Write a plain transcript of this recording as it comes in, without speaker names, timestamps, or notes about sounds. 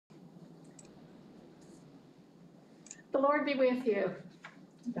The Lord be with you.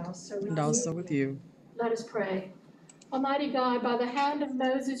 And also with you. Let us pray. Almighty God, by the hand of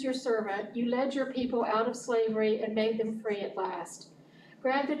Moses, your servant, you led your people out of slavery and made them free at last.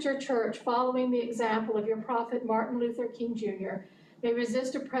 Grant that your church, following the example of your prophet Martin Luther King Jr., may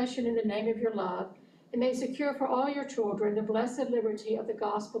resist oppression in the name of your love, and may secure for all your children the blessed liberty of the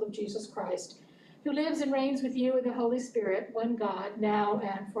gospel of Jesus Christ, who lives and reigns with you in the Holy Spirit, one God, now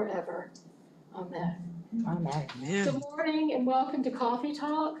and forever. Amen. Amen. Good morning and welcome to Coffee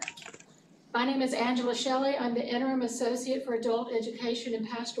Talk. My name is Angela Shelley. I'm the Interim Associate for Adult Education and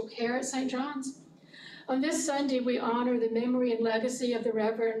Pastoral Care at St. John's. On this Sunday, we honor the memory and legacy of the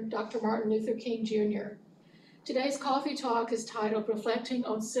Reverend Dr. Martin Luther King Jr. Today's Coffee Talk is titled Reflecting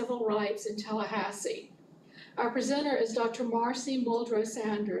on Civil Rights in Tallahassee. Our presenter is Dr. Marcy Muldrow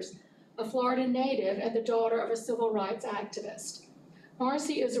Sanders, a Florida native and the daughter of a civil rights activist.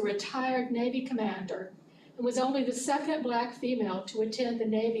 Marcy is a retired Navy commander and was only the second Black female to attend the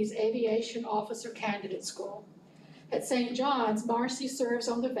Navy's Aviation Officer Candidate School. At St. John's, Marcy serves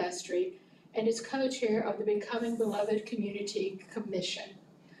on the vestry and is co-chair of the Becoming Beloved Community Commission.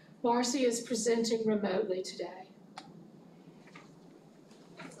 Marcy is presenting remotely today.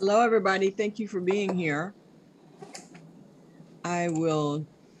 Hello, everybody. Thank you for being here. I will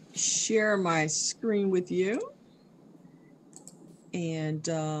share my screen with you and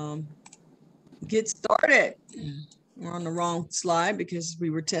get started. We're on the wrong slide because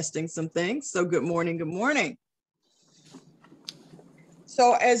we were testing some things. So good morning, good morning.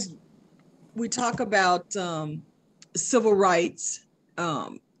 So as we talk about civil rights,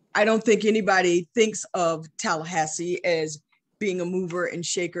 I don't think anybody thinks of Tallahassee as being a mover and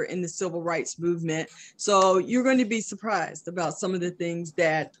shaker in the civil rights movement. So you're going to be surprised about some of the things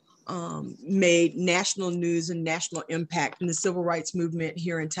that made national news and national impact in the civil rights movement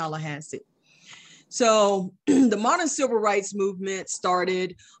here in Tallahassee. So the modern civil rights movement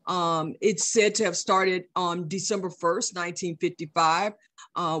started, it's said to have started on December 1st, 1955,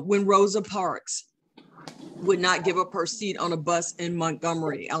 when Rosa Parks would not give up her seat on a bus in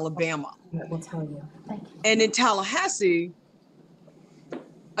Montgomery, Alabama. We'll tell you. Thank you. And in Tallahassee,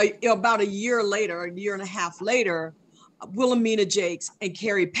 about a year later, a year and a half later, Wilhelmina Jakes and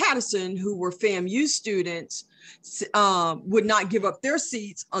Carrie Patterson, who were FAMU students, would not give up their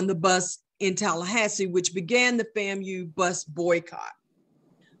seats on the bus in Tallahassee, which began the FAMU bus boycott.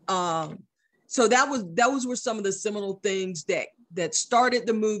 So those were some of the seminal things that started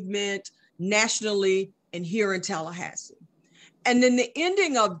the movement nationally and here in Tallahassee. And then the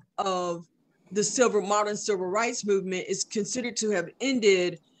ending of the modern civil rights movement is considered to have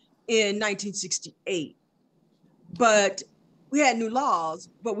ended in 1968. But we had new laws,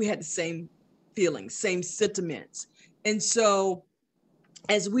 but we had the same feelings, same sentiments. And so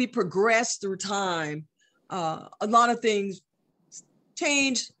as we progressed through time, a lot of things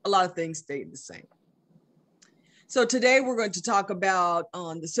changed, a lot of things stayed the same. So today we're going to talk about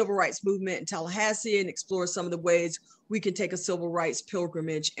the civil rights movement in Tallahassee and explore some of the ways we can take a civil rights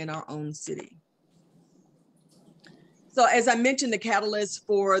pilgrimage in our own city. So as I mentioned, the catalyst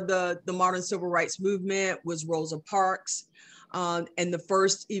for the modern civil rights movement was Rosa Parks, and the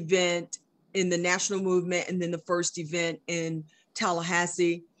first event in the national movement, and then the first event in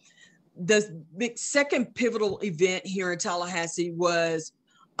Tallahassee. The big second pivotal event here in Tallahassee was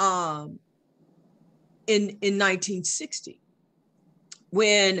in 1960,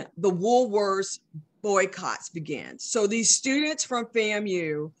 when the Woolworths boycotts began. So these students from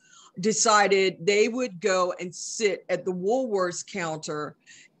FAMU decided they would go and sit at the Woolworths counter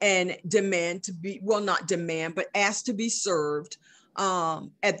and demand to be, well, not demand, but ask to be served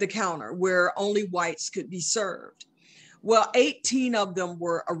at the counter where only whites could be served. Well, 18 of them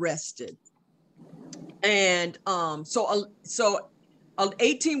were arrested. And so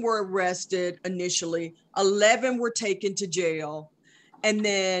 18 were arrested initially, 11 were taken to jail. And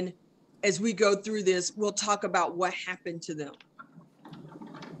then as we go through this, we'll talk about what happened to them.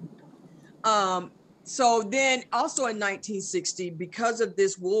 So then also in 1960, because of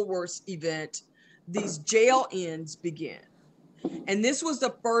this Woolworths event, these jail-ins began. And this was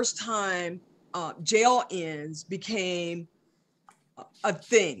the first time jail-ins became a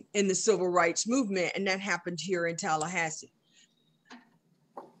thing in the civil rights movement, and that happened here in Tallahassee.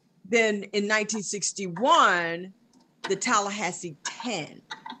 Then in 1961, the Tallahassee 10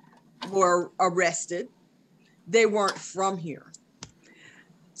 were arrested. They weren't from here.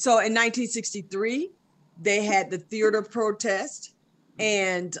 So in 1963, they had the theater protest,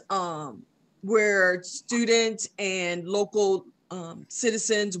 and where students and local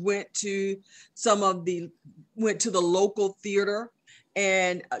citizens went to the local theater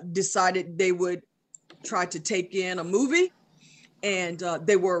and decided they would tried to take in a movie, and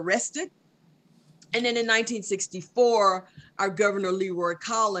they were arrested. And then in 1964, our Governor Leroy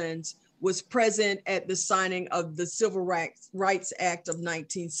Collins was present at the signing of the Civil Rights Act of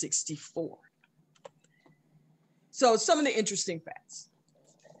 1964. So some of the interesting facts.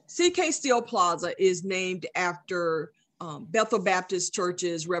 C.K. Steele Plaza is named after Bethel Baptist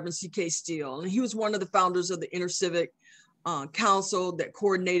Church's Reverend C.K. Steele, and he was one of the founders of the Intercivic Council that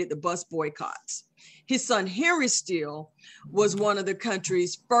coordinated the bus boycotts. His son, Henry Steele, was one of the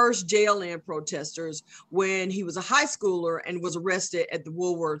country's first jail-in protesters when he was a high schooler and was arrested at the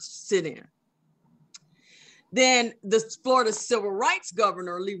Woolworth sit-in. Then the Florida Civil Rights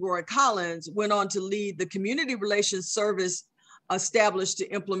Governor, Leroy Collins, went on to lead the Community Relations Service established to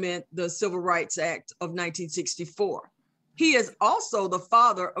implement the Civil Rights Act of 1964. He is also the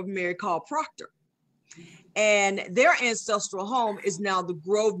father of Mary Call Proctor, and their ancestral home is now the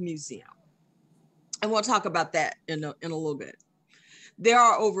Grove Museum. And we'll talk about that in a little bit. There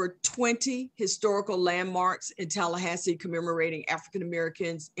are over 20 historical landmarks in Tallahassee commemorating African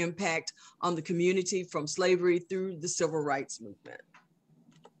Americans' impact on the community from slavery through the civil rights movement.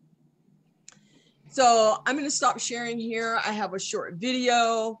 So I'm going to stop sharing here. I have a short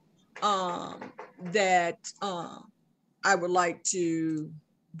video that I would like to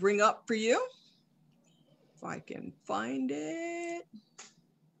bring up for you. If I can find it.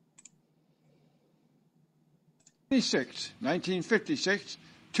 1956,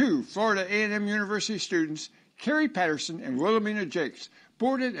 two Florida A&M University students, Carrie Patterson and Wilhelmina Jakes,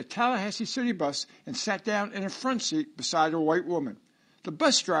 boarded a Tallahassee city bus and sat down in a front seat beside a white woman. The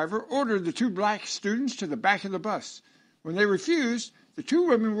bus driver ordered the two black students to the back of the bus. When they refused, the two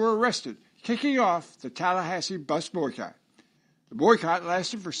women were arrested, kicking off the Tallahassee bus boycott. The boycott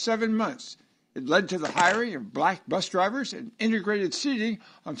lasted for 7 months. It led to the hiring of black bus drivers and integrated seating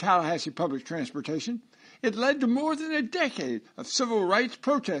on Tallahassee public transportation. It led to more than a decade of civil rights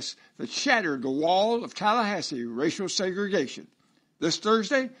protests that shattered the wall of Tallahassee racial segregation. This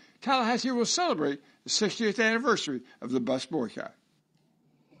Thursday, Tallahassee will celebrate the 60th anniversary of the bus boycott.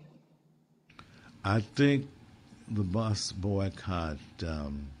 I think the bus boycott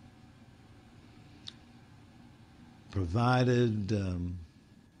provided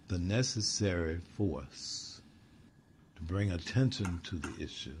the necessary force to bring attention to the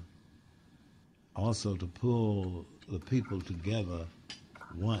issue, also to pull the people together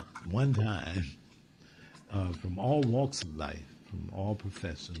one time from all walks of life, from all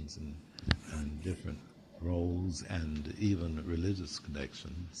professions and different roles and even religious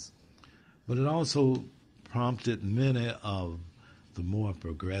connections. But it also prompted many of the more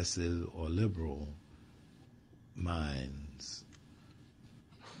progressive or liberal minds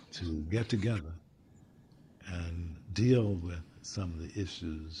to get together and deal with some of the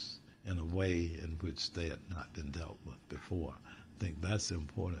issues in a way in which they had not been dealt with before. I think that's the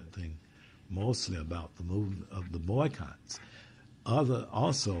important thing, mostly about the movement of the boycotts.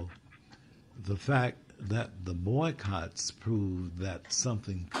 Also, the fact that the boycotts proved that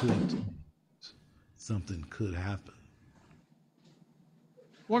something could happen.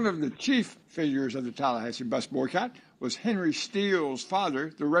 One of the chief figures of the Tallahassee bus boycott was Henry Steele's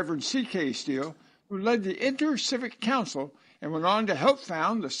father, the Reverend C.K. Steele, who led the Intercivic Council and went on to help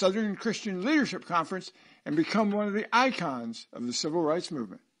found the Southern Christian Leadership Conference and become one of the icons of the civil rights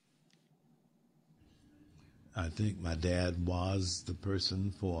movement. I think my dad was the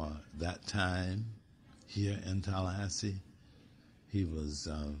person for that time here in Tallahassee. He was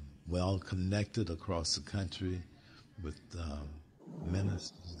well connected across the country with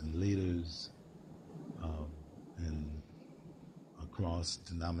ministers and leaders and across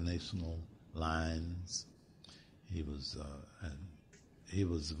denominational lines. He was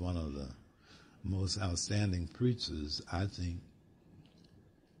one of the most outstanding preachers I think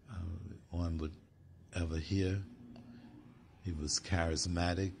one would ever hear. He was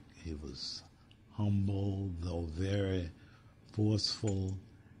charismatic. He was humble, though very forceful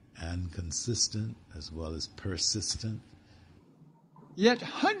and consistent, as well as persistent. Yet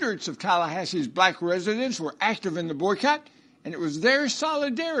hundreds of Tallahassee's black residents were active in the boycott, and it was their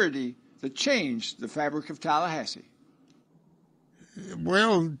solidarity that changed the fabric of Tallahassee.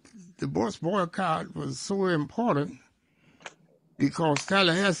 Well, the bus boycott was so important because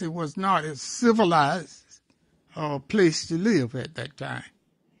Tallahassee was not a civilized place to live at that time.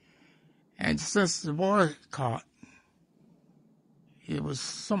 And since the boycott, it was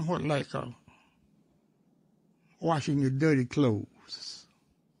somewhat like washing your dirty clothes.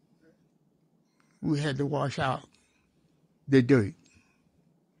 We had to wash out the dirt.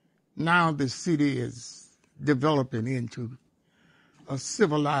 Now the city is developing into a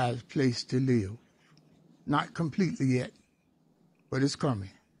civilized place to live. Not completely yet, but it's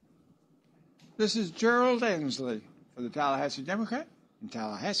coming. This is Gerald Ansley for the Tallahassee Democrat and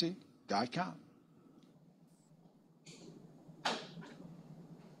Tallahassee.com.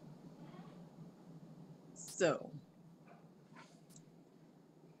 So,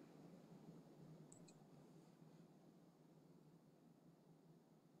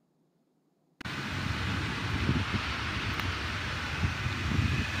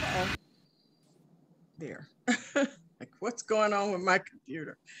 there. Like, what's going on with my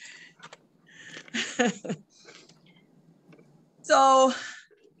computer? So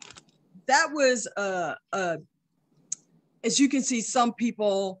that was as you can see, some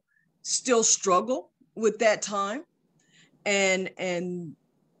people still struggle with that time and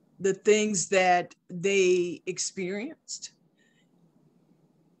the things that they experienced.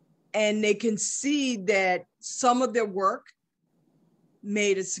 And they can see that some of their work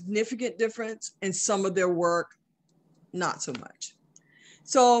made a significant difference and some of their work not so much.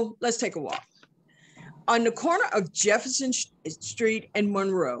 So let's take a walk. On the corner of Jefferson Street and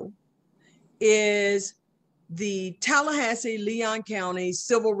Monroe is the Tallahassee Leon County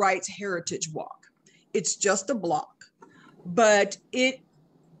Civil Rights Heritage Walk. It's just a block, but it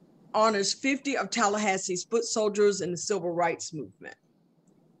honors 50 of Tallahassee's foot soldiers in the civil rights movement.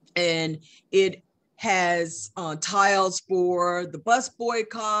 And it has tiles for the bus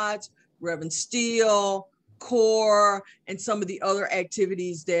boycotts, Reverend Steele, CORE, and some of the other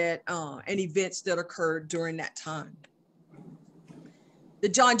activities that and events that occurred during that time. The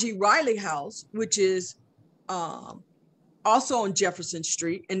John G. Riley House, which is also on Jefferson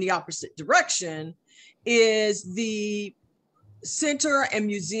Street in the opposite direction, is the Center and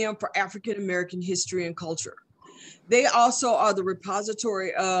Museum for African American History and Culture. They also are the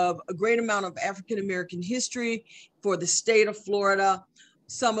repository of a great amount of African American history for the state of Florida.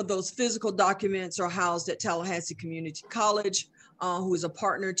 Some of those physical documents are housed at Tallahassee Community College, who is a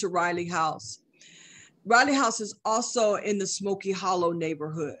partner to Riley House. Riley House is also in the Smoky Hollow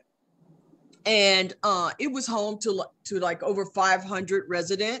neighborhood. And it was home to like over 500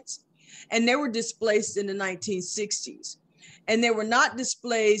 residents, and they were displaced in the 1960s. And they were not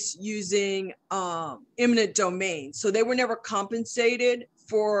displaced using eminent domain. So they were never compensated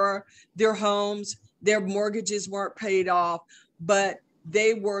for their homes. Their mortgages weren't paid off, but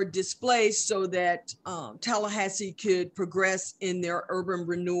they were displaced so that Tallahassee could progress in their urban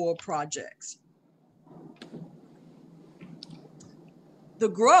renewal projects. The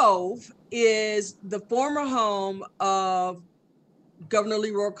Grove is the former home of Governor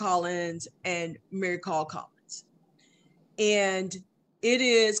Leroy Collins and Mary Call Collins. And it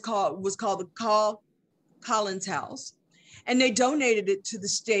was called the Collins House. And they donated it to the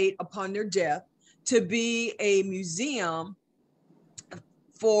state upon their death to be a museum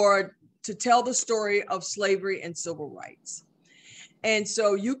to tell the story of slavery and civil rights. And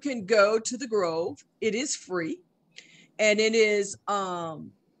so you can go to the Grove. It is free. And it is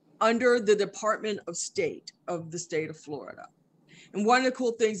under the Department of State of the state of Florida. And one of the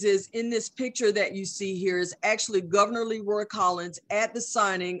cool things is in this picture that you see here is actually Governor Leroy Collins at the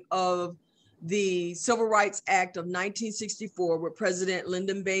signing of the Civil Rights Act of 1964 with President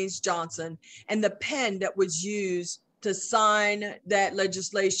Lyndon Baines Johnson. And the pen that was used to sign that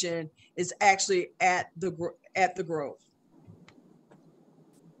legislation is actually at the Grove.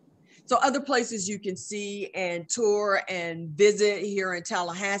 So other places you can see and tour and visit here in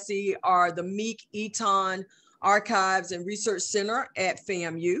Tallahassee are the Meek Eaton Archives and Research Center at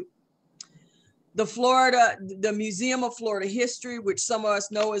FAMU. The Museum of Florida History, which some of us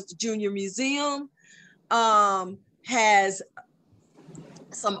know as the Junior Museum, has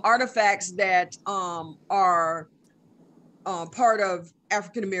some artifacts that are part of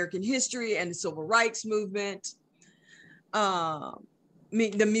African American history and the civil rights movement.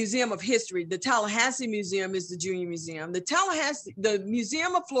 The Museum of History, the Tallahassee Museum is the Junior Museum. The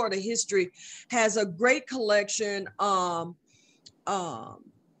Museum of Florida History has a great collection on a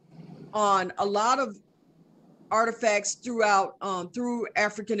lot of artifacts through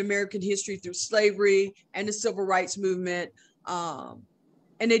African American history, through slavery and the civil rights movement. And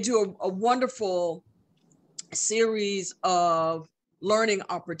they do a wonderful series of learning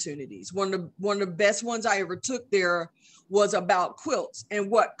opportunities. One of the best ones I ever took there was about quilts and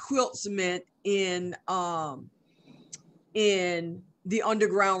what quilts meant in the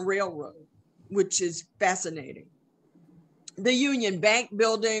Underground Railroad, which is fascinating. The Union Bank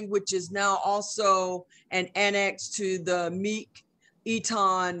building, which is now also an annex to the Meek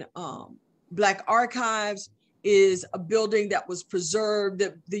Eaton Black Archives, is a building that was preserved.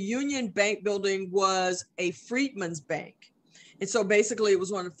 The Union Bank building was a freedman's bank. And so basically it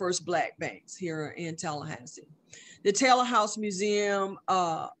was one of the first Black banks here in Tallahassee. The Tallahassee Museum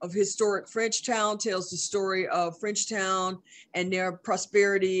of Historic Frenchtown tells the story of Frenchtown and their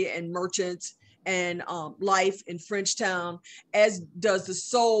prosperity and merchants and life in Frenchtown, as does the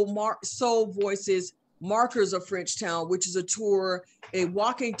Soul Voices Markers of Frenchtown, which is a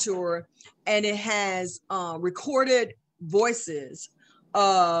walking tour, and it has recorded voices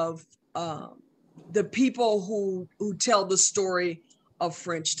of the people who tell the story of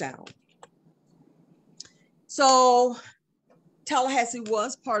Frenchtown. So Tallahassee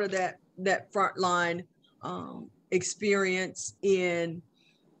was part of that frontline experience in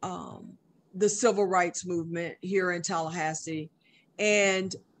the civil rights movement here in Tallahassee.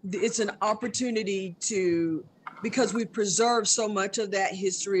 And it's an opportunity because we preserve so much of that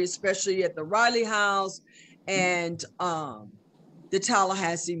history, especially at the Riley House and the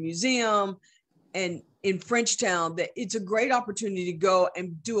Tallahassee Museum and in Frenchtown, that it's a great opportunity to go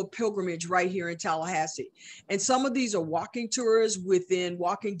and do a pilgrimage right here in Tallahassee. And some of these are walking tours within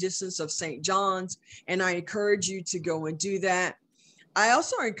walking distance of St. John's, and I encourage you to go and do that. I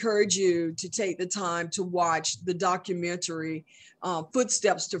also encourage you to take the time to watch the documentary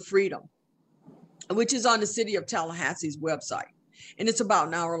Footsteps to Freedom, which is on the City of Tallahassee's website. And it's about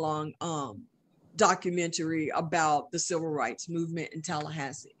an hour-long documentary about the civil rights movement in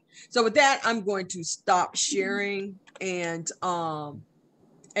Tallahassee. So with that, I'm going to stop sharing and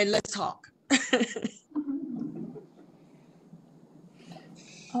let's talk.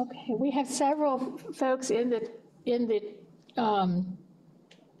 Okay, we have several folks in the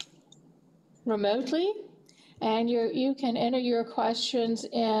remotely, and you can enter your questions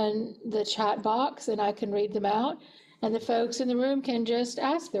in the chat box and I can read them out, and the folks in the room can just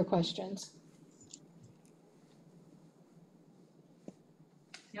ask their questions.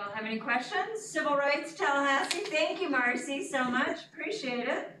 Y'all have any questions? Civil Rights Tallahassee. Thank you, Marcy, so much. Appreciate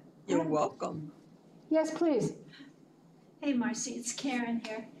it. You're welcome. Yes, please. Hey, Marcy, it's Karen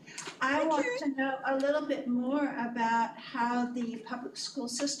here. I want to know a little bit more about how the public school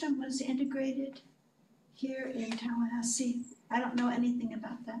system was integrated here in Tallahassee. I don't know anything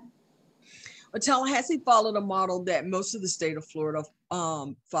about that. Well, Tallahassee followed a model that most of the state of Florida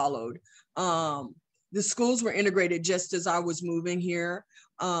followed. The schools were integrated just as I was moving here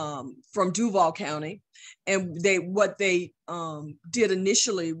from Duval County. And what they did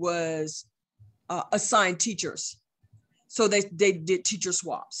initially was assign teachers. So they did teacher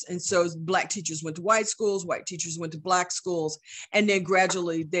swaps. And so Black teachers went to white schools, white teachers went to Black schools. And then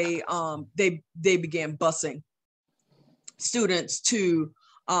gradually they began busing students to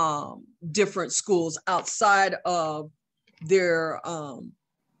different schools outside of their,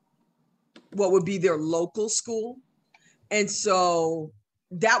 what would be their local school. And so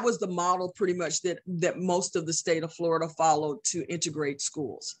that was the model pretty much that most of the state of Florida followed to integrate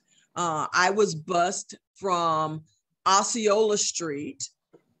schools. I was bused from Osceola Street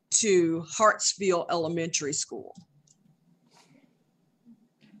to Hartsfield Elementary School.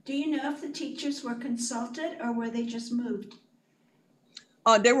 Do you know if the teachers were consulted or were they just moved?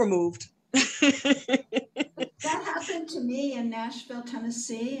 They were moved. That happened to me in Nashville,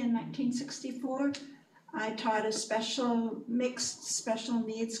 Tennessee in 1964. I taught a mixed special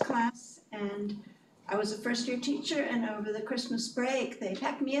needs class, and I was a first year teacher, and over the Christmas break, they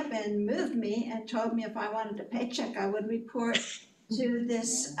packed me up and moved me and told me if I wanted a paycheck, I would report to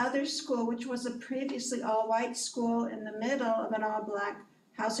this other school, which was a previously all-white school in the middle of an all-Black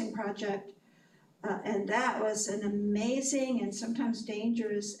housing project. And that was an amazing and sometimes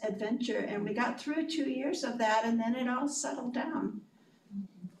dangerous adventure. And we got through 2 years of that, and then it all settled down.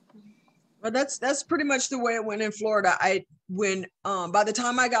 Well, that's pretty much the way it went in Florida. By the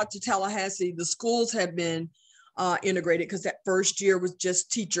time I got to Tallahassee, the schools had been integrated because that first year was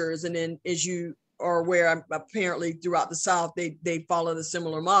just teachers. And then as you are aware, apparently throughout the South, they followed a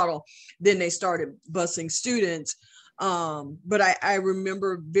similar model. Then they started busing students. But I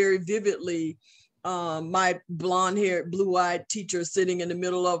remember very vividly my blonde-haired, blue-eyed teacher sitting in the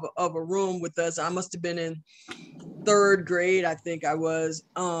middle of a room with us. I must have been in third grade, I think I was,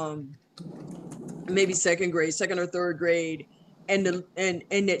 maybe second or third grade, and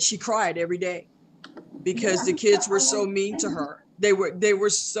that she cried every day because the kids were so mean to her. They were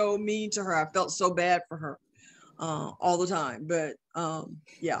so mean to her. I felt so bad for her all the time. But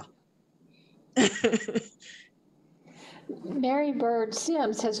yeah. Mary Bird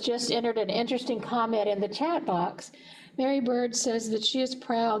Sims has just entered an interesting comment in the chat box. Mary Bird says that she is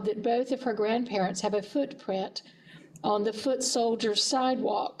proud that both of her grandparents have a footprint on the foot soldiers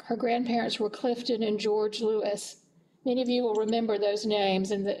sidewalk. Her grandparents were Clifton and George Lewis. Many of you will remember those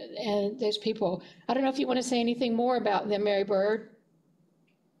names and those people. I don't know if you want to say anything more about them, Mary Bird.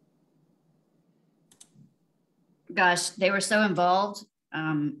 Gosh, they were so involved.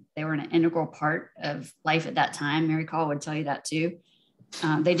 They were an integral part of life at that time. Mary Call would tell you that too.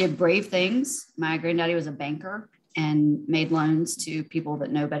 They did brave things. My granddaddy was a banker and made loans to people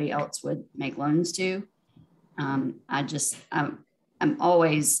that nobody else would make loans to. I'm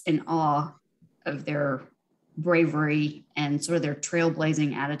always in awe of their bravery and sort of their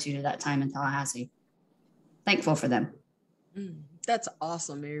trailblazing attitude at that time in Tallahassee. Thankful for them. That's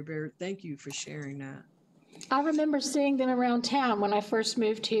awesome, Mary Bear. Thank you for sharing that. I remember seeing them around town when I first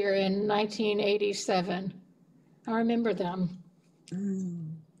moved here in 1987. I remember them.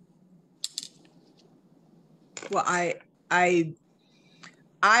 Well, I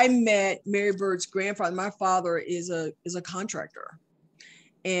met Mary Bird's grandfather. My father is a contractor,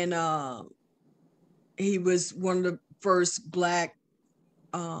 and he was one of the first Black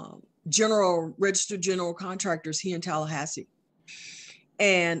registered general contractors here in Tallahassee.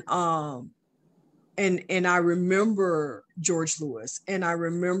 And I remember George Lewis, and I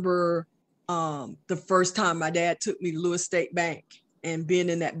remember the first time my dad took me to Lewis State Bank and being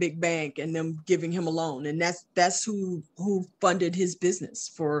in that big bank and them giving him a loan. And that's who funded his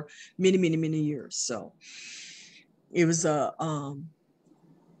business for many, many, many years. So it was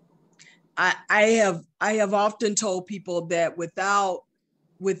I have often told people that without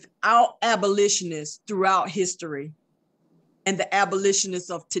abolitionists throughout history and the abolitionists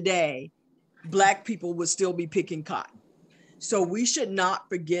of today, Black people would still be picking cotton. So we should not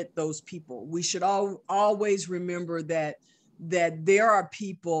forget those people. We should always remember that there are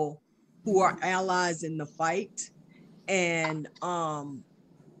people who are allies in the fight, and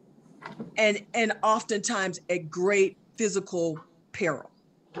oftentimes at great physical peril,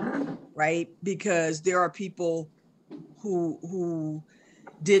 right? Because there are people who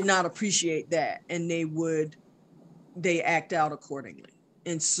did not appreciate that, and they act out accordingly.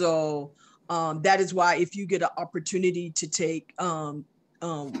 And so that is why if you get an opportunity to take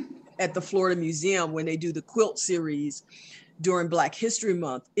at the Florida Museum when they do the quilt series during Black History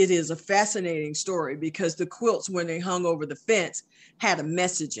Month, it is a fascinating story because the quilts, when they hung over the fence, had a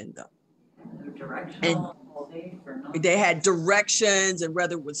message in them. And they had directions and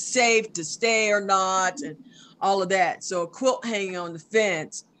whether it was safe to stay or not and all of that. So a quilt hanging on the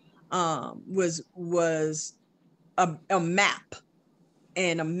fence was a map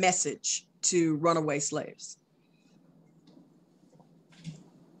and a message to runaway slaves.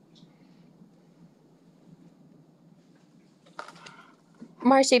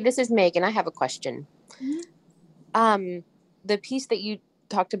 Marcy, this is Megan. I have a question. Mm-hmm. The piece that you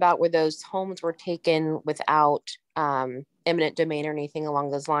talked about where those homes were taken without eminent domain or anything along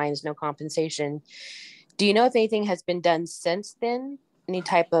those lines, no compensation. Do you know if anything has been done since then? Any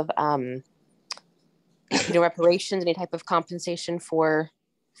type of reparations, any type of compensation for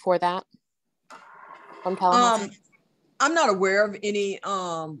that from Tallahassee? I'm not aware of any.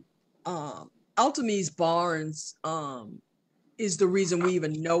 Altamise Barnes is the reason we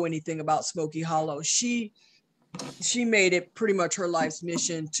even know anything about Smoky Hollow. She made it pretty much her life's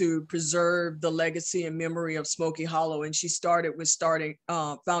mission to preserve the legacy and memory of Smoky Hollow, and she started with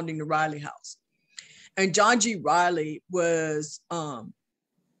founding the Riley House. And John G. Riley was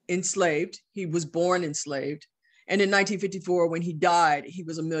enslaved. He was born enslaved, and in 1954, when he died, he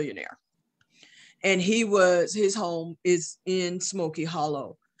was a millionaire. And his home is in Smoky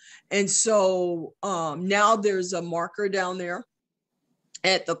Hollow. And so now there's a marker down there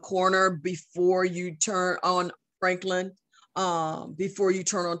at the corner before you turn on Franklin, before you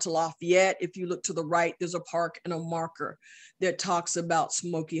turn onto Lafayette. If you look to the right, there's a park and a marker that talks about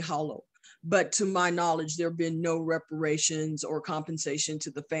Smoky Hollow. But to my knowledge, there have been no reparations or compensation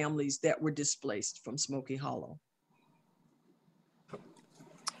to the families that were displaced from Smoky Hollow.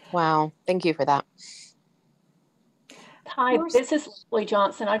 Wow, thank you for that. Hi, this is Leslie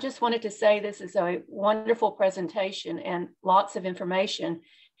Johnson. I just wanted to say this is a wonderful presentation and lots of information.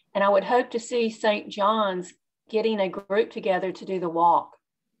 And I would hope to see St. John's getting a group together to do the walk.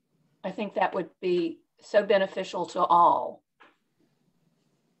 I think that would be so beneficial to all.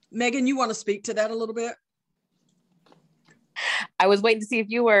 Megan, you want to speak to that a little bit? I was waiting to see if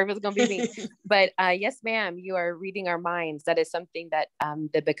it was going to be me, but yes, ma'am, you are reading our minds. That is something that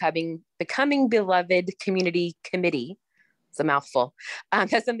the Becoming Beloved Community Committee, it's a mouthful,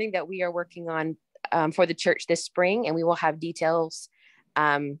 that's something that we are working on for the church this spring, and we will have details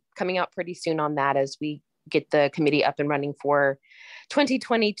coming out pretty soon on that as we get the committee up and running for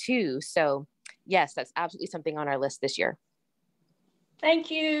 2022. So yes, that's absolutely something on our list this year.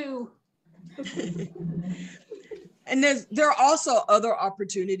 Thank you. And there are also other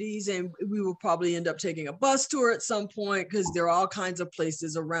opportunities, and we will probably end up taking a bus tour at some point, because there are all kinds of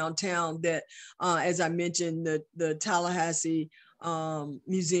places around town that, as I mentioned, the Tallahassee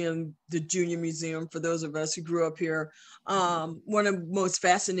Museum, the Junior Museum, for those of us who grew up here, one of the most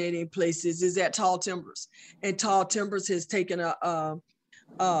fascinating places is at Tall Timbers. And Tall Timbers has taken a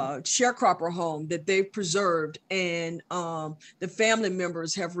sharecropper home that they've preserved, and the family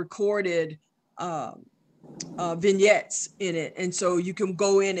members have recorded vignettes in it, and so you can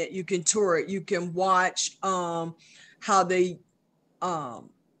go in it, you can tour it, you can watch how they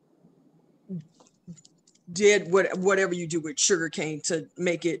did whatever you do with sugar cane to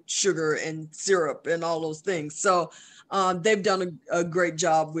make it sugar and syrup and all those things. So they've done a great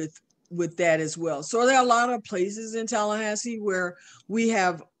job with that as well. So there are a lot of places in Tallahassee where we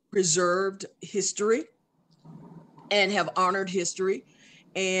have preserved history and have honored history,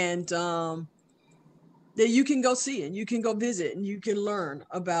 and that you can go see and you can go visit and you can learn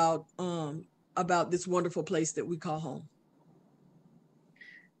about this wonderful place that we call home.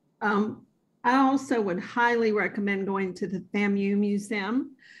 I also would highly recommend going to the FAMU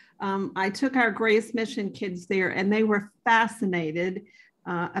Museum. I took our Grace Mission kids there, and they were fascinated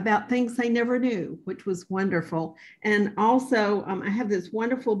about things they never knew, which was wonderful. And also, I have this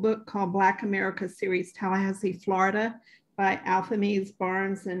wonderful book called Black America Series, Tallahassee, Florida, by Alphamese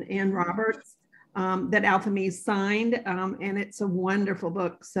Barnes and Ann Roberts, that Alphamese signed, and it's a wonderful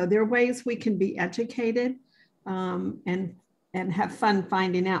book. So there are ways we can be educated and have fun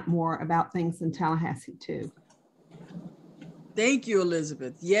finding out more about things in Tallahassee too. Thank you,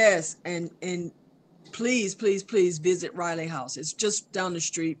 Elizabeth. Yes, and please, please, please visit Riley House. It's just down the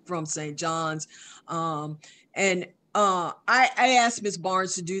street from St. John's. I asked Ms.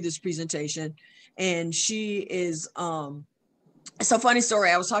 Barnes to do this presentation, and she is, it's a funny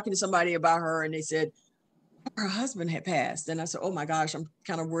story. I was talking to somebody about her, and they said her husband had passed. And I said, oh my gosh, I'm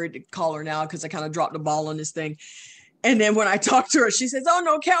kind of worried to call her now because I kind of dropped the ball on this thing. And then when I talked to her, she says, oh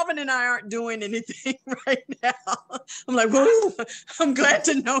no, Calvin and I aren't doing anything right now. I'm like, well, I'm glad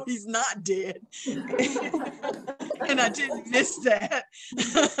to know he's not dead. And I didn't miss that.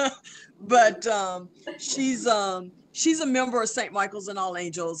 But she's a member of St. Michael's and All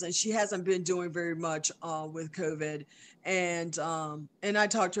Angels, and she hasn't been doing very much with COVID. And I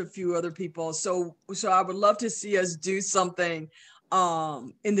talked to a few other people. So I would love to see us do something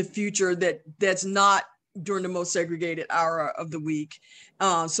in the future that's not during the most segregated hour of the week,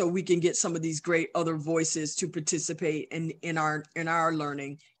 so we can get some of these great other voices to participate in our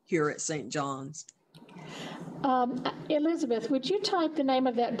learning here at St. John's. Elizabeth, would you type the name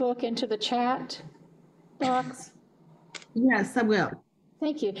of that book into the chat box? Yes, I will.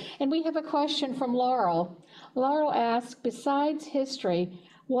 Thank you. And we have a question from Laurel. Laurel asks, besides history,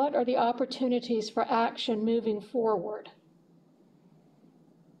 what are the opportunities for action moving forward?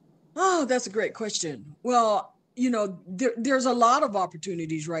 Oh, that's a great question. Well, there's a lot of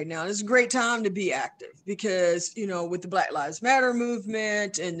opportunities right now. It's a great time to be active because, with the Black Lives Matter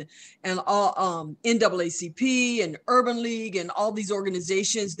movement and all NAACP and Urban League and all these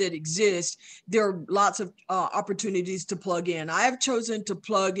organizations that exist, there are lots of opportunities to plug in. I have chosen to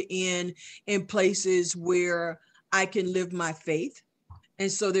plug in places where I can live my faith.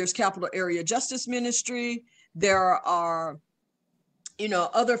 And so there's Capital Area Justice Ministry. There are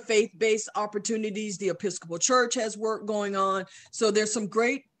other faith-based opportunities. The Episcopal Church has work going on. So there's some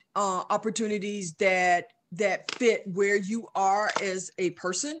great opportunities that fit where you are as a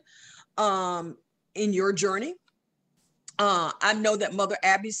person in your journey. I know that Mother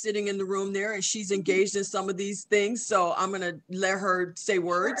Abby's sitting in the room there, and she's engaged in some of these things. So I'm going to let her say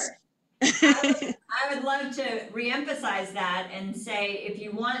words. Sure. I would love to reemphasize that and say, if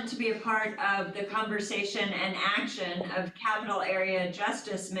you want to be a part of the conversation and action of Capital Area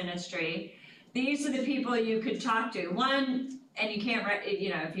Justice Ministry, these are the people you could talk to. One, and you can't write,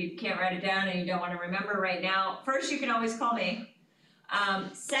 if you can't write it down and you don't want to remember right now, first, you can always call me.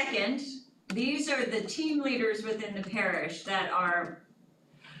 Second, these are the team leaders within the parish that are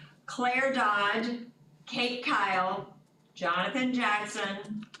Claire Dodd, Kate Kyle, Jonathan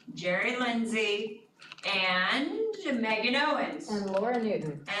Jackson, Jerry Lindsay, and Megan Owens. And Laura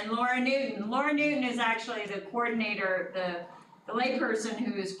Newton. Laura Newton is actually the coordinator, the layperson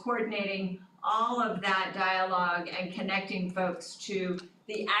who is coordinating all of that dialogue and connecting folks to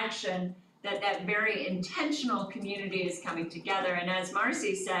the action that very intentional community is coming together. And as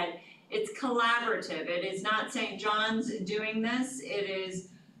Marcy said, it's collaborative. It is not St. John's doing this. It is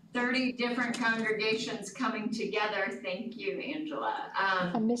 30 different congregations coming together. Thank you, Angela.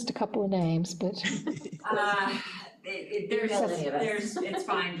 I missed a couple of names, but it's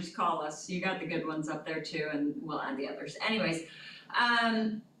fine, just call us. You got the good ones up there too, and we'll add the others. Anyways,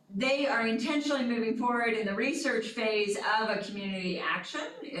 they are intentionally moving forward in the research phase of a community action.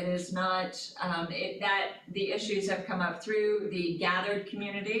 It is not that the issues have come up through the gathered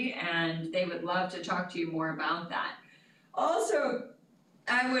community, and they would love to talk to you more about that. Also,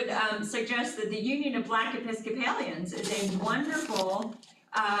 I would suggest that the Union of Black Episcopalians is a wonderful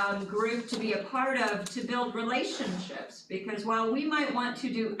group to be a part of to build relationships, because while we might want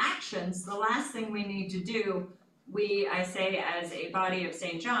to do actions, the last thing we need to do, I say as a body of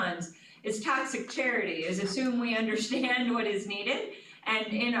St. John's, is toxic charity, is assume we understand what is needed, and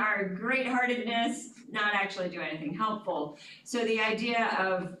in our great-heartedness, not actually do anything helpful. So the idea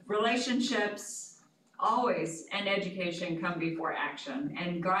of relationships always and education come before action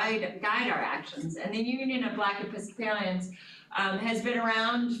and guide our actions. And the Union of Black Episcopalians has been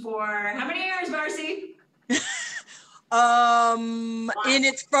around for how many years, Marcy? In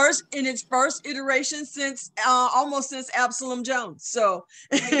its first iteration since almost since Absalom Jones. So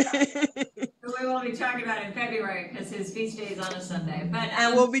we will be talking about in February because his feast day is on a Sunday.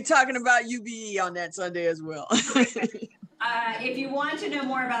 And we'll be talking about UBE on that Sunday as well. If you want to know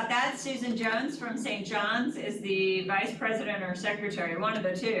more about that, Susan Jones from St. John's is the vice president or secretary, one of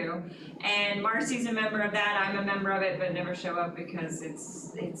the two. And Marcy's a member of that. I'm a member of it, but never show up because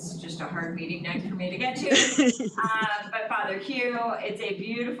it's just a hard meeting night for me to get to. But Father Hugh, it's a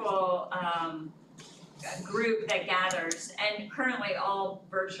beautiful group that gathers, and currently all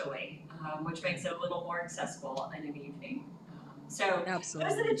virtually, which makes it a little more accessible in an evening. So Absolutely.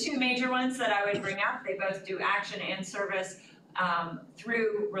 Those are the two major ones that I would bring up. They both do action and service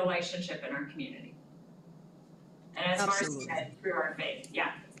through relationship in our community. And as Marcy said, through our faith,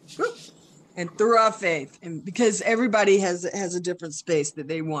 yeah. And through our faith, and because everybody has a different space that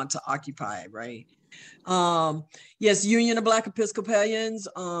they want to occupy, right? Yes, Union of Black Episcopalians.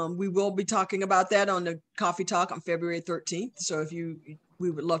 We will be talking about that on the Coffee Talk on February 13th. So we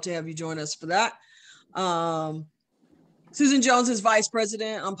would love to have you join us for that. Susan Jones is vice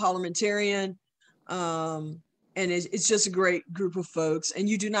president. I'm parliamentarian. And it's just a great group of folks. And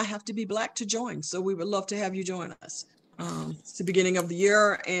you do not have to be Black to join. So we would love to have you join us. It's the beginning of the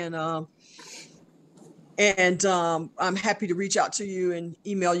year. And I'm happy to reach out to you and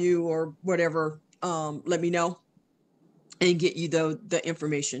email you or whatever. Let me know and get you the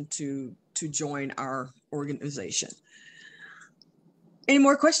information to join our organization. Any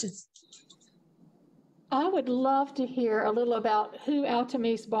more questions? I would love to hear a little about who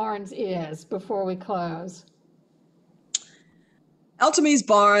Altamise Barnes is before we close. Altamise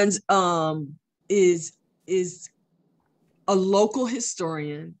Barnes is a local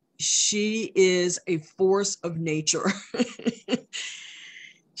historian. She is a force of nature.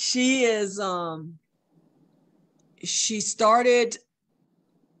 She is, she started,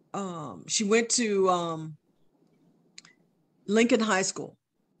 she went to Lincoln High School.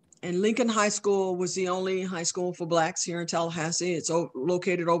 And Lincoln High School was the only high school for Blacks here in Tallahassee. It's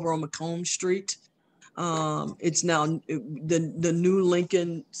located over on Macomb Street. It's now the new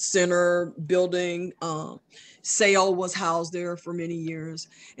Lincoln Center building. Sale was housed there for many years.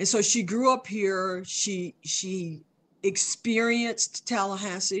 And so she grew up here. She experienced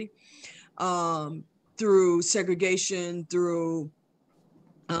Tallahassee through segregation, through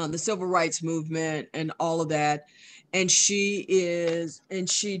the civil rights movement and all of that. And she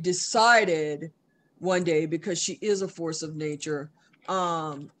decided one day, because she is a force of nature,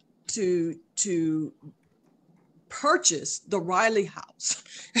 to purchase the Riley House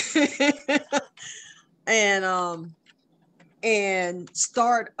and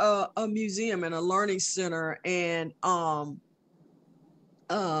start a museum and a learning center, and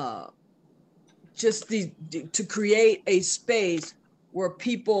just to create a space where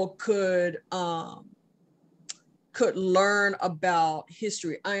people could learn about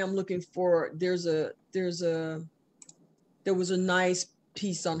history. I am looking for, there was a nice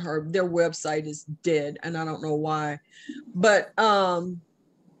piece on her. Their website is dead and I don't know why, but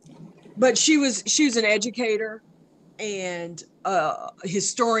she was an educator and a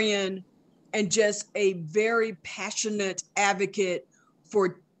historian and just a very passionate advocate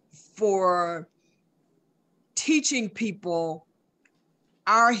for teaching people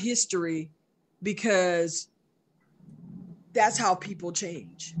our history, because that's how people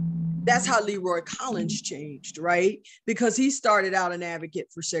change. That's how Leroy Collins changed, right? Because he started out an advocate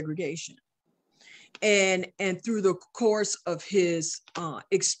for segregation. And through the course of his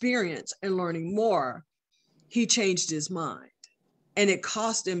experience and learning more, he changed his mind, and it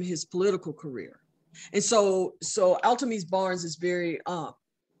cost him his political career. And so Altamise Barnes is very,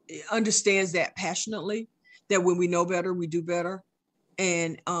 understands that passionately, that when we know better, we do better.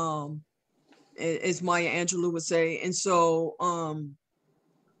 And as Maya Angelou would say. And so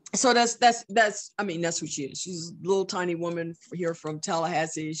so that's I mean, that's who she is. She's a little tiny woman here from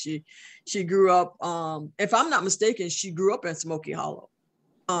Tallahassee. She grew up, if I'm not mistaken, she grew up in Smoky Hollow,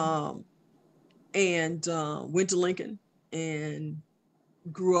 and went to Lincoln and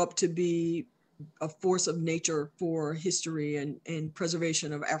grew up to be a force of nature for history and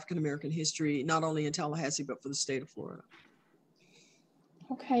preservation of African American history, not only in Tallahassee, but for the state of Florida.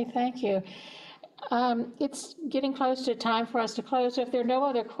 Okay, thank you. It's getting close to time for us to close. So if there are no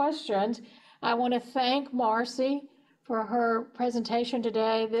other questions, I want to thank Marcy for her presentation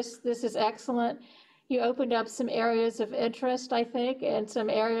today. This is excellent. You opened up some areas of interest, I think, and some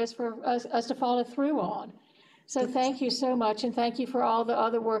areas for us to follow through on. So thank you so much, and thank you for all the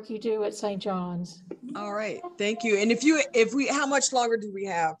other work you do at St. John's. All right, thank you. And how much longer do we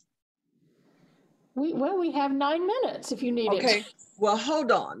have? We have 9 minutes if you need it. Okay, well,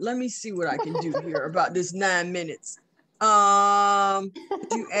 hold on. Let me see what I can do here about this 9 minutes.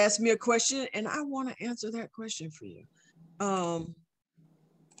 You asked me a question, and I want to answer that question for you.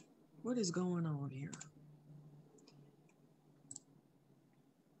 What is going on here?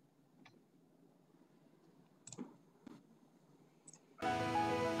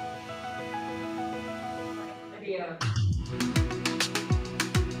 Video.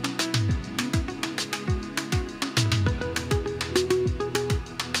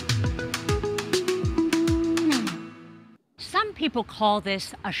 Some people call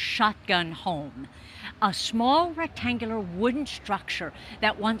this a shotgun home, a small rectangular wooden structure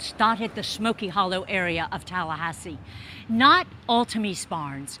that once dotted the Smoky Hollow area of Tallahassee. Not Altamese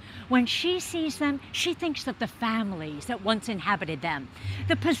barns. When she sees them, she thinks of the families that once inhabited them,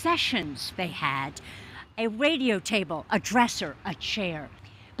 the possessions they had, a radio table, a dresser, a chair.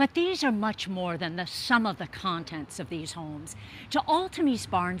 But these are much more than the sum of the contents of these homes. To Altamese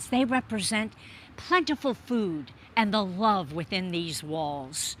barns, they represent plentiful food and the love within these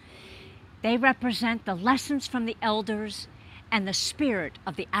walls. They represent the lessons from the elders and the spirit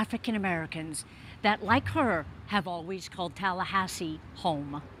of the African Americans that, like her, have always called Tallahassee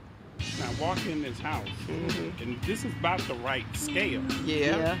home. Now walk in this house, and this is about the right scale.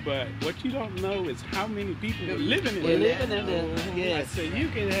 Yeah. But what you don't know is how many people were living in it. Yes. So you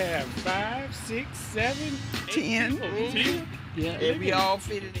can have 5, 6, 7, 10. 10. Yeah. And we all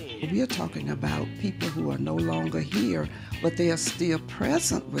fit it in. We are talking about people who are no longer here, but they are still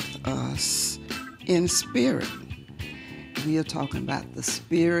present with us in spirit. We are talking about the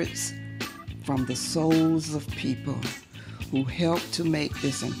spirits from the souls of people who helped to make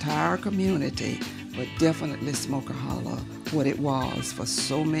this entire community, but definitely Smoky Hollow, what it was for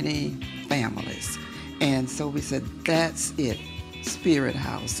so many families. And so we said, that's it, Spirit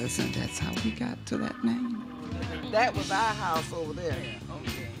Houses, and that's how we got to that name. That was our house over there.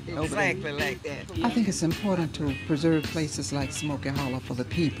 Exactly like that. I think it's important to preserve places like Smoky Hollow for the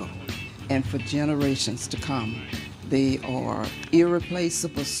people and for generations to come. They are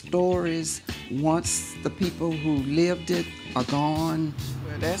irreplaceable stories. Once the people who lived it are gone.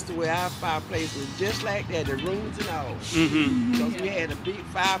 Well, that's the way our fireplace was, just like that, the rooms and all. Because we had a big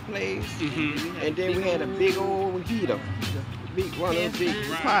fireplace, and then we had a big old heater. One of those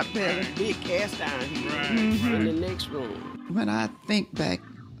big pot pans, big cast iron heater in the next room. When I think back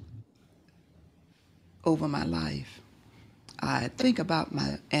over my life, I think about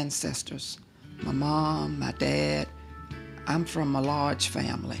my ancestors, my mom, my dad. I'm from a large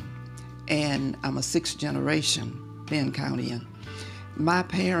family, and I'm a 6th generation Ben Countyan. My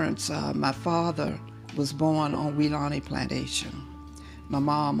parents, my father was born on Weelaunee Plantation, my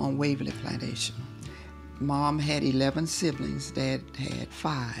mom on Waverly Plantation. Mom had 11 siblings, Dad had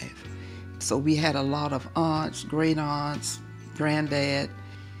 5. So we had a lot of aunts, great aunts, granddad.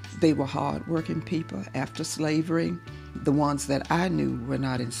 They were hardworking people after slavery. The ones that I knew were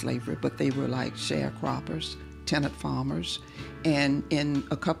not in slavery, but they were like sharecroppers, tenant farmers. And in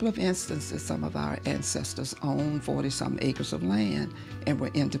a couple of instances, some of our ancestors owned 40-some acres of land and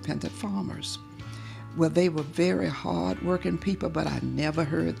were independent farmers. Well, they were very hardworking people, but I never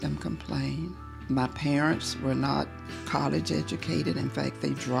heard them complain. My parents were not college educated. In fact,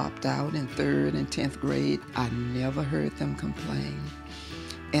 they dropped out in 3rd and 10th grade. I never heard them complain.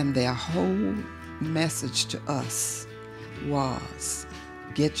 And their whole message to us was,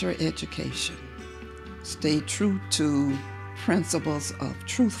 get your education. Stay true to principles of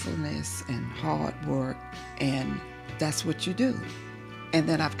truthfulness and hard work, and that's what you do. And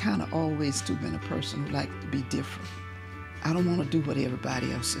then I've kind of always too been a person who liked to be different. I don't want to do what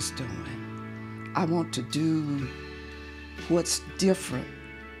everybody else is doing. I want to do what's different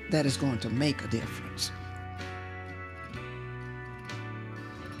that is going to make a difference.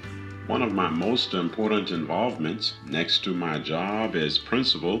 One of my most important involvements, next to my job as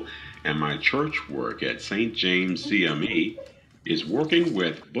principal and my church work at St. James CME, is working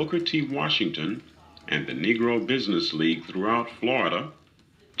with Booker T. Washington and the Negro Business League throughout Florida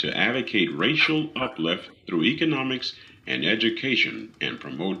to advocate racial uplift through economics and education and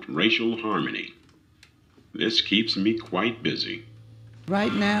promote racial harmony. This keeps me quite busy.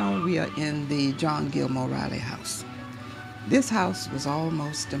 Right now, we are in the John Gilmore Riley House. This house was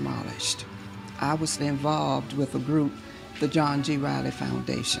almost demolished. I was involved with a group, the John G. Riley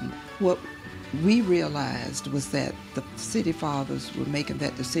Foundation. What we realized was that the city fathers were making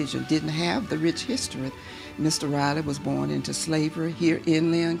that decision, didn't have the rich history. Mr. Riley was born into slavery here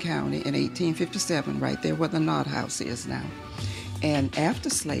in Lynn County in 1857, right there where the Knott House is now. And after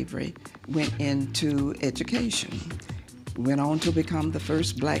slavery, went into education. Went on to become the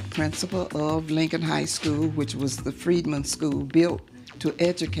first black principal of Lincoln High School, which was the freedmen's school built to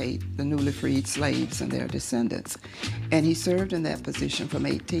educate the newly freed slaves and their descendants. And he served in that position from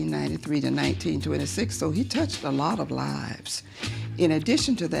 1893 to 1926, so he touched a lot of lives. In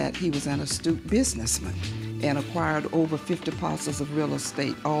addition to that, he was an astute businessman and acquired over 50 parcels of real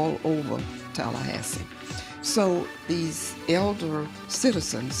estate all over Tallahassee. So these elder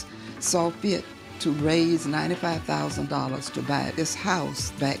citizens saw fit to raise $95,000 to buy this house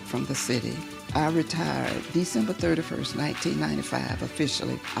back from the city. I retired December 31st, 1995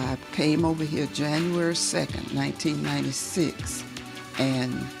 officially. I came over here January 2nd, 1996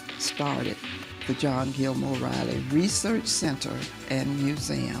 and started the John Gilmore Riley Research Center and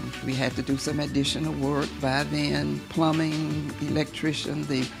Museum. We had to do some additional work by then, plumbing, electrician,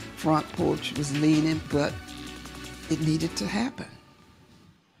 the front porch was leaning, but it needed to happen.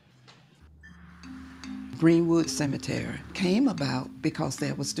 Greenwood Cemetery came about because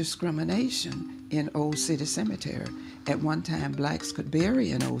there was discrimination in Old City Cemetery. At one time, blacks could bury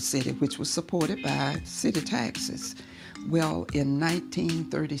in Old City, which was supported by city taxes. Well, in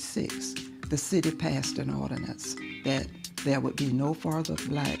 1936, the city passed an ordinance that there would be no further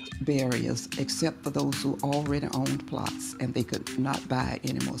black burials except for those who already owned plots and they could not buy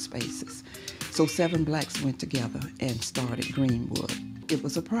any more spaces. So 7 blacks went together and started Greenwood. It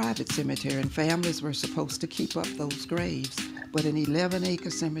was a private cemetery and families were supposed to keep up those graves, but an 11-acre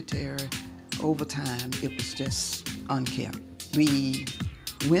cemetery, over time, it was just unkept. We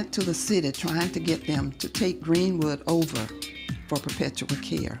went to the city trying to get them to take Greenwood over for perpetual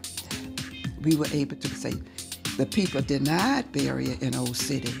care. We were able to say the people denied burial in Old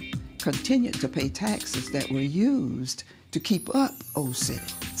City continued to pay taxes that were used to keep up Old City.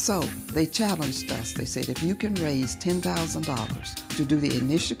 So they challenged us. They said, if you can raise $10,000 to do the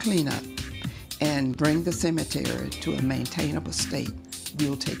initial cleanup and bring the cemetery to a maintainable state,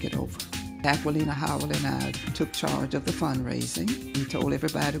 we'll take it over. Aquilina Howell and I took charge of the fundraising. We told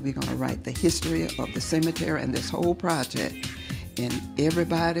everybody we're going to write the history of the cemetery and this whole project. And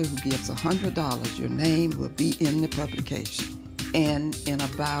everybody who gives $100, your name will be in the publication. And in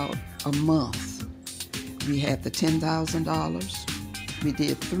about a month, we had the $10,000. We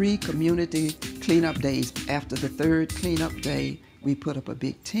did 3 community cleanup days. After the 3rd cleanup day, we put up a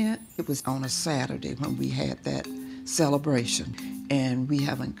big tent. It was on a Saturday when we had that celebration. And we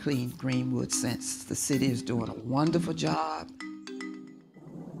haven't cleaned Greenwood since. The city is doing a wonderful job.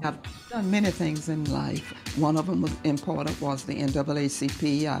 I've done many things in life. One of them was important was the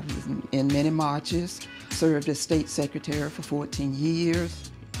NAACP. I was in many marches, served as state secretary for 14 years.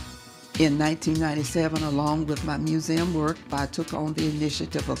 In 1997, along with my museum work, I took on the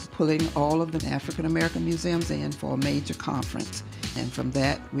initiative of pulling all of the African American museums in for a major conference. And from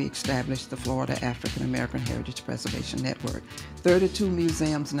that, we established the Florida African American Heritage Preservation Network. 32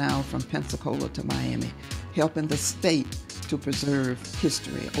 museums now from Pensacola to Miami, helping the state to preserve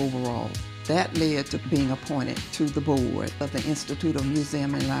history overall. That led to being appointed to the board of the Institute of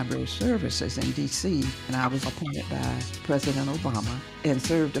Museum and Library Services in D.C., and I was appointed by President Obama and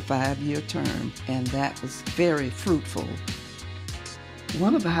served a 5-year term, and that was very fruitful.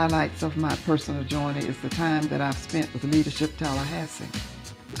 One of the highlights of my personal journey is the time that I've spent with Leadership Tallahassee.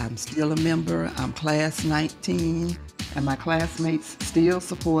 I'm still a member, I'm class 19, and my classmates still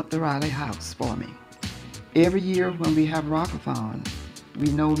support the Riley House for me. Every year when we have Rockathon, we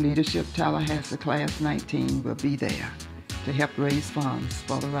know Leadership Tallahassee Class 19 will be there to help raise funds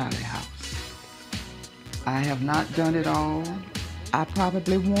for the Riley House. I have not done it all. I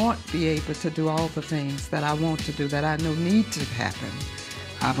probably won't be able to do all the things that I want to do that I know need to happen.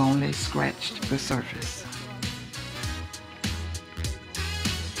 I've only scratched the surface.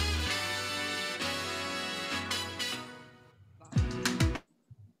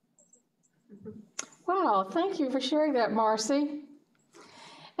 Wow, thank you for sharing that, Marcy.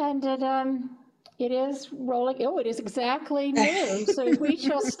 And it is rolling. Oh, it is exactly noon, so we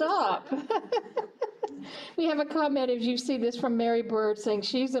shall stop. We have a comment, as you see this, from Mary Bird saying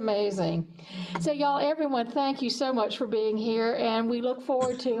she's amazing. So y'all, everyone, thank you so much for being here, and we look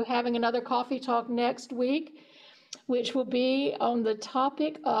forward to having another coffee talk next week, which will be on the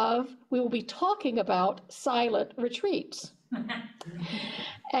topic of, we will be talking about silent retreats.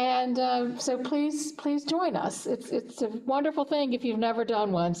 And so please join us. It's a wonderful thing if you've never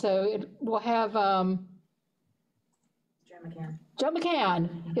done one. So we'll have Joe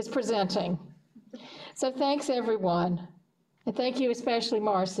McCann is presenting. So thanks, everyone. And thank you especially,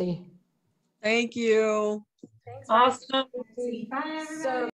 Marcy. Thank you. Awesome. So